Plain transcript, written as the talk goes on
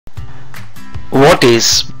What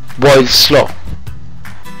is Boyle's law?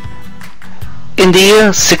 In the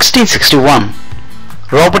year 1661,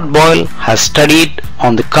 Robert Boyle has studied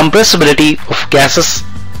on the compressibility of gases,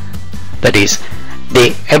 that is,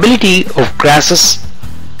 the ability of gases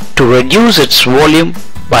to reduce its volume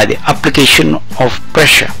by the application of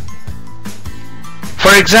pressure.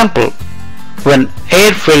 For example, when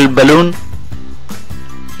air-filled balloon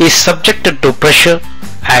is subjected to pressure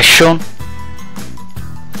as shown,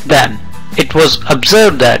 then it was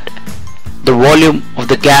observed that the volume of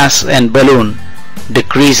the gas and balloon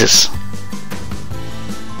decreases.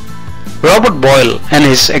 Robert Boyle in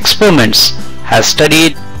his experiments has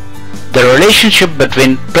studied the relationship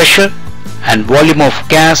between pressure and volume of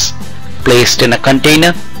gas placed in a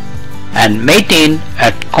container and maintained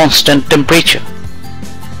at constant temperature.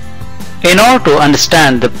 In order to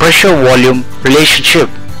understand the pressure-volume relationship,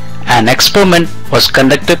 an experiment was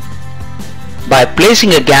conducted by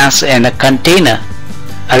placing a gas in a container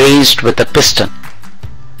arranged with a piston.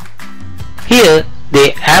 Here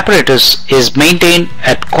the apparatus is maintained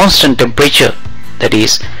at constant temperature, that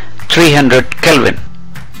is 300 Kelvin.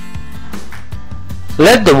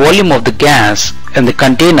 Let the volume of the gas in the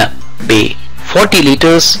container be 40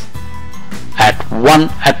 liters at 1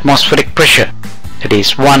 atmospheric pressure, that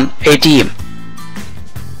is 1 atm.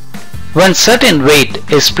 When certain weight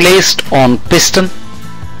is placed on piston,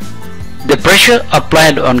 the pressure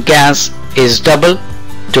applied on gas is double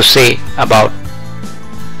to say about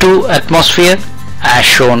 2 atmosphere as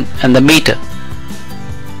shown in the meter.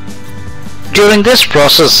 During this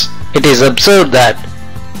process, it is observed that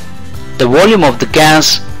the volume of the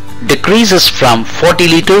gas decreases from 40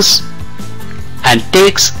 liters and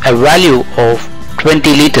takes a value of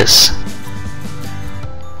 20 liters.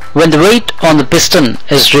 When the weight on the piston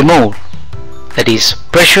is removed, that is,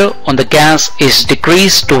 pressure on the gas is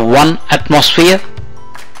decreased to 1 atmosphere,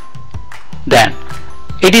 then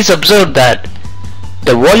it is observed that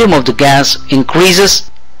the volume of the gas increases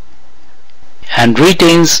and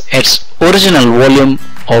retains its original volume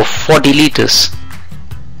of 40 liters.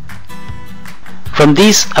 From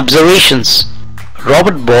these observations,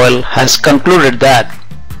 Robert Boyle has concluded that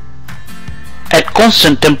at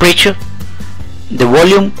constant temperature, the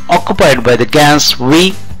volume occupied by the gas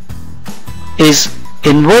V is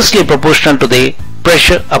inversely proportional to the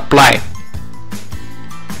pressure applied.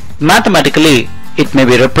 Mathematically, it may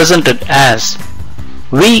be represented as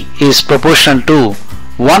V is proportional to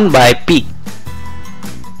 1 by P,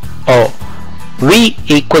 or V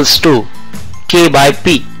equals to K by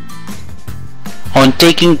P. On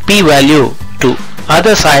taking P value to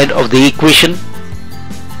other side of the equation,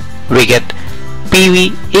 we get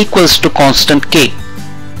PV equals to constant K.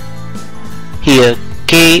 Here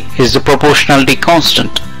K is the proportionality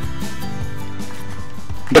constant.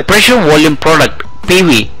 The pressure volume product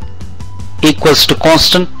PV equals to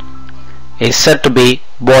constant is said to be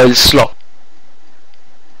Boyle's law.